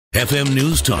FM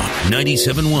News Talk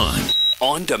 97.1.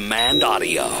 On-demand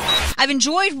audio. I've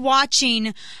enjoyed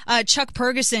watching Chuck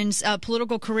Purgason's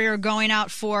political career going out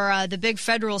for the big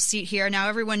federal seat here. Now,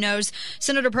 everyone knows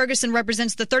Senator Purgason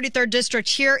represents the 33rd District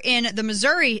here in the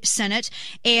Missouri Senate,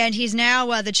 and he's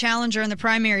now the challenger in the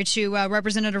primary to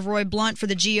Representative Roy Blunt for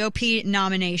the GOP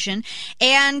nomination.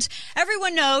 And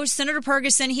everyone knows Senator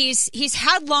Purgason, he's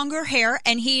had longer hair,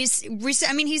 and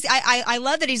I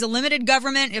love that he's a limited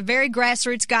government, a very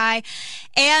grassroots guy,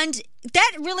 and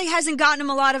that really hasn't gotten him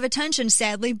a lot of attention,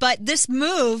 sadly, but this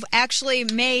move actually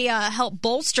may help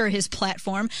bolster his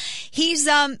platform. He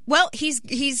got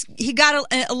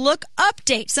a look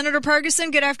update. Senator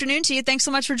Purgason, good afternoon to you. Thanks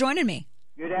so much for joining me.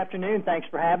 Good afternoon. Thanks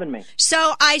for having me.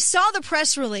 So I saw the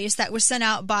press release that was sent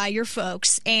out by your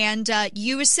folks, and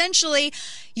you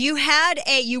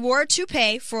wore a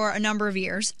toupee for a number of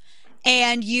years.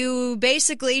 And you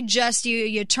basically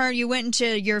you went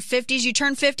into your 50s. You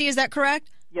turned 50, is that correct?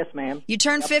 Yes, ma'am. You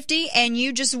turned 50, and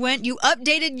you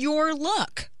updated your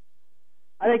look.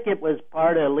 I think it was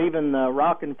part of leaving the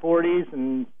rockin' 40s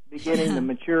and beginning the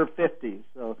mature 50s.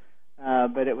 So,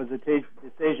 but it was a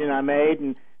decision I made,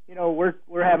 and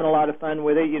we're having a lot of fun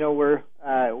with it.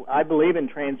 I believe in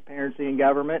transparency in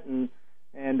government,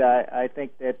 and I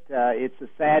think that it's a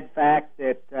sad fact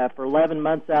that for 11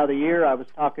 months out of the year, I was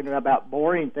talking about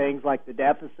boring things like the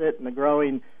deficit and the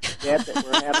growing debt that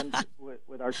we're having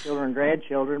with our children and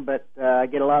grandchildren, but I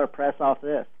get a lot of press off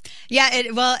this. Yeah,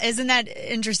 isn't that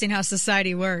interesting how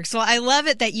society works? Well, I love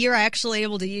it that you're actually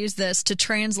able to use this to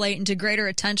translate into greater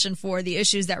attention for the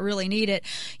issues that really need it.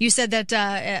 You said that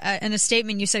in a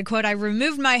statement, you said, quote, "I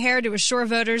removed my hair to assure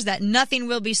voters that nothing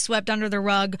will be swept under the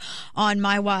rug on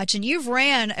my watch." And you've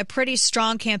ran a pretty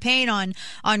strong campaign on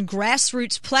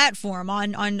grassroots platform,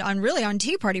 on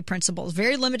Tea Party principles,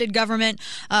 very limited government,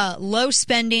 low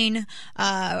spending,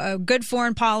 good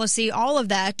foreign policy, all of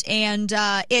that. And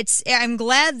I'm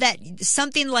glad that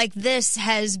something like this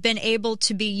has been able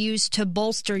to be used to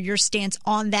bolster your stance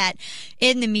on that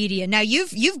in the media. Now,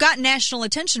 you've gotten national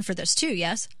attention for this too,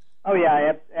 yes? Oh yeah,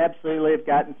 I absolutely have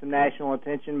gotten some national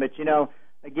attention. But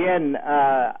again,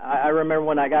 I remember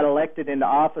when I got elected into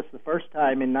office the first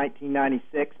time in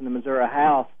 1996 in the Missouri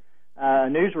House. A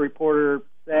news reporter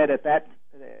said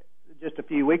just a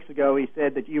few weeks ago, he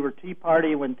said that you were Tea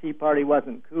Party when Tea Party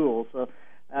wasn't cool. So,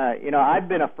 I've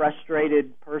been a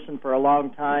frustrated person for a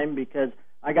long time because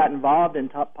I got involved in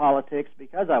politics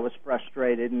because I was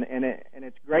frustrated, and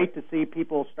it's great to see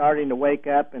people starting to wake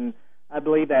up, and I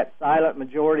believe that silent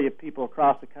majority of people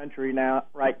across the country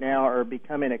right now are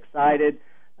becoming excited,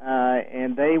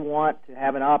 and they want to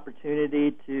have an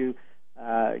opportunity to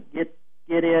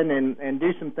get in and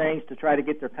do some things to try to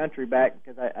get their country back,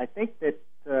 because I think that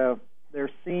they're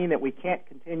seeing that we can't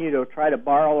continue to try to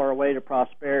borrow our way to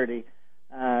prosperity.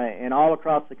 And all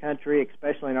across the country,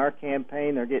 especially in our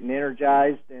campaign, they're getting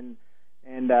energized, and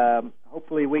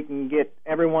hopefully we can get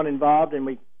everyone involved and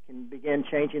we can begin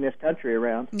changing this country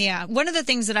around. Yeah, one of the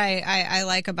things that I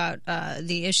like about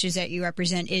the issues that you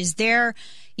represent is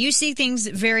you see things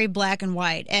very black and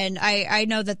white, and I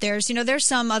know that there's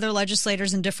some other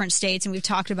legislators in different states, and we've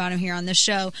talked about them here on this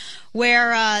show,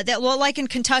 where like in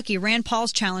Kentucky, Rand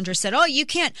Paul's challenger said, "Oh, you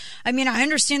can't. I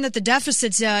understand that the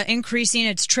deficit's increasing;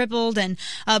 it's tripled,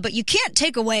 but you can't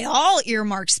take away all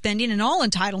earmarked spending and all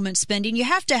entitlement spending. You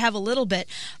have to have a little bit."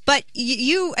 But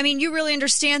you really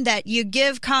understand that you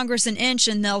give Congress an inch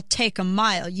and they'll take a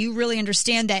mile. You really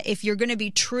understand that if you're going to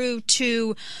be true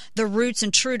to the roots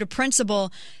and true to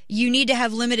principle, you need to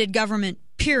have limited government,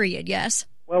 period, yes?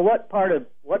 Well, what part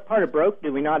of broke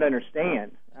do we not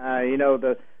understand?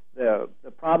 The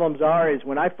problems is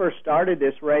when I first started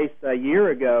this race a year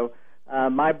ago,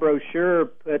 my brochure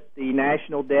put the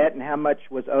national debt and how much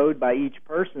was owed by each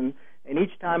person, and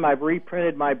each time I've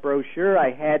reprinted my brochure,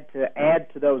 I had to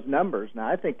add to those numbers. Now,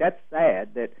 I think that's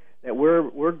sad that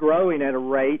we're growing at a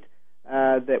rate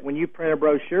that when you print a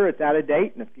brochure, it's out of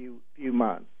date in a few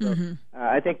months. So,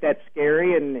 I think that's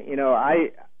scary, and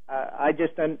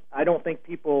I don't think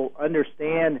people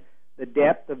understand the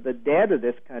depth of the debt of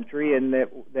this country, and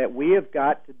that we have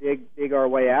got to dig our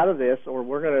way out of this, or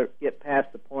we're going to get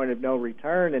past the point of no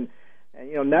return. And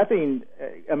nothing.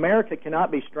 America cannot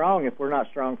be strong if we're not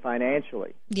strong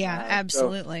financially. Yeah,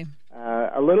 absolutely.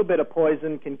 A little bit of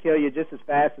poison can kill you just as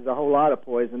fast as a whole lot of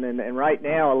poison, and right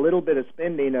now a little bit of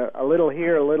spending, a little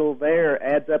here, a little there,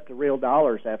 adds up to real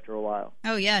dollars after a while.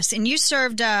 Oh, yes, and you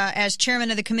served as chairman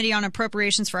of the Committee on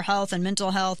Appropriations for Health and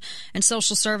Mental Health and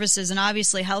Social Services, and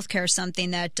obviously health care is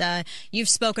something that you've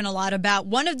spoken a lot about.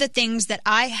 One of the things that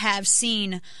I have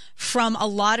seen from a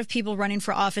lot of people running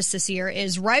for office this year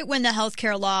is right when the health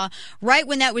care law, right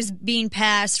when that was being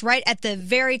passed, right at the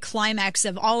very climax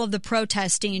of all of the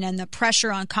protesting and the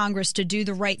pressure on Congress to do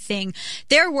the right thing,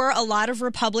 there were a lot of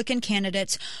Republican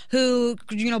candidates who,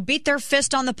 beat their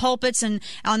fist on the pulpits and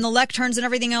on the lecterns and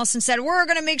everything else and said, we're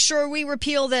going to make sure we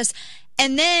repeal this.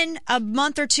 And then a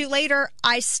month or two later,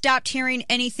 I stopped hearing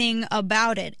anything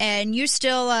about it. And you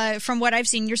still, from what I've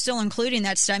seen, you're still including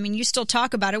that stuff. I mean, you still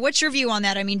talk about it. What's your view on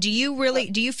that? I mean, do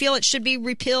you feel it should be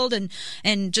repealed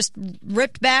and just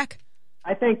ripped back?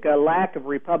 I think a lack of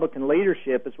Republican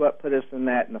leadership is what put us in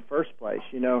that in the first place.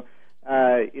 The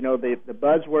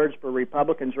buzzwords for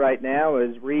Republicans right now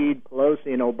is Reid,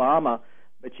 Pelosi, and Obama.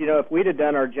 But, if we'd have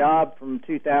done our job from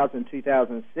 2000,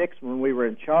 2006 when we were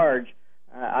in charge,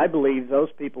 I believe those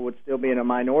people would still be in a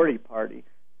minority party.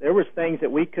 There was things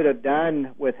that we could have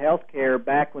done with health care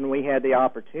back when we had the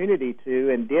opportunity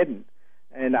to and didn't.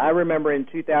 And I remember in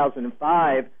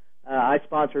 2005, I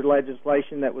sponsored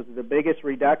legislation that was the biggest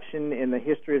reduction in the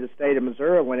history of the state of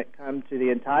Missouri when it comes to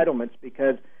the entitlements,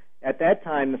 because at that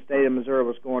time the state of Missouri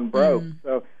was going broke.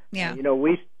 So,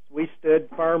 we stood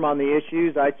firm on the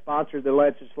issues. I sponsored the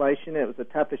legislation. It was the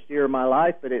toughest year of my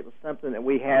life, but it was something that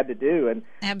we had to do. And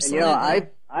absolutely,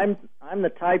 and, I'm the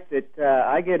type that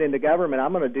I get into government,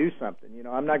 I'm going to do something.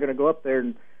 I'm not going to go up there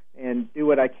and do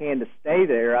what I can to stay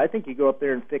there. I think you go up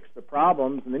there and fix the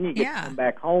problems, and then you get to come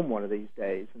back home one of these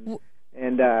days.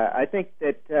 And I think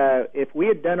that if we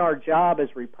had done our job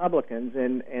as Republicans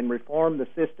and reformed the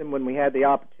system when we had the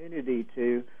opportunity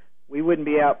to, we wouldn't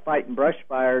be out fighting brush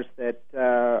fires that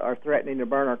are threatening to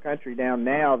burn our country down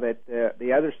now that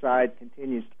the other side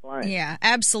continues to flame. Yeah,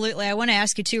 absolutely. I want to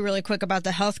ask you, too, really quick about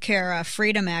the Health Care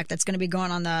Freedom Act that's going to be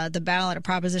going on the ballot, a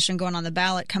proposition going on the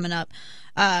ballot coming up.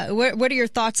 What are your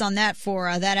thoughts on that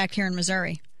for that act here in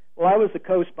Missouri? Well, I was the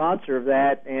co-sponsor of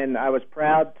that, and I was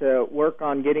proud to work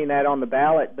on getting that on the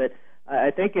ballot. But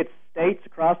I think it's states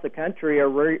across the country are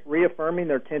reaffirming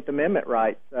their 10th Amendment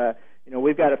rights.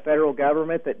 We've got a federal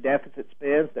government that deficit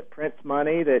spends, that prints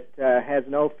money, that has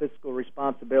no fiscal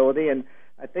responsibility, and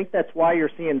I think that's why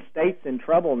you're seeing states in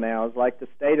trouble now. It's like the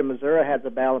state of Missouri has a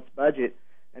balanced budget,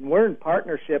 and we're in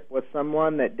partnership with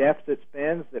someone that deficit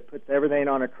spends, that puts everything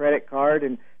on a credit card,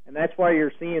 and that's why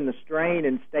you're seeing the strain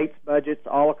in states' budgets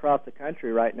all across the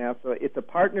country right now. So it's a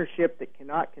partnership that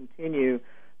cannot continue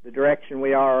the direction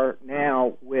we are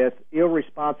now with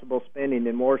irresponsible spending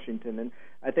in Washington. And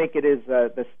I think it is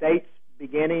the states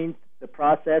beginning the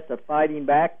process of fighting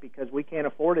back because we can't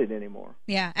afford it anymore.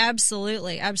 Yeah,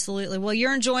 absolutely, absolutely. Well,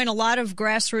 you're enjoying a lot of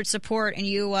grassroots support, and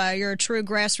you're a true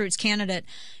grassroots candidate,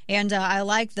 and I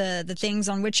like the things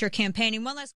on which you're campaigning. One last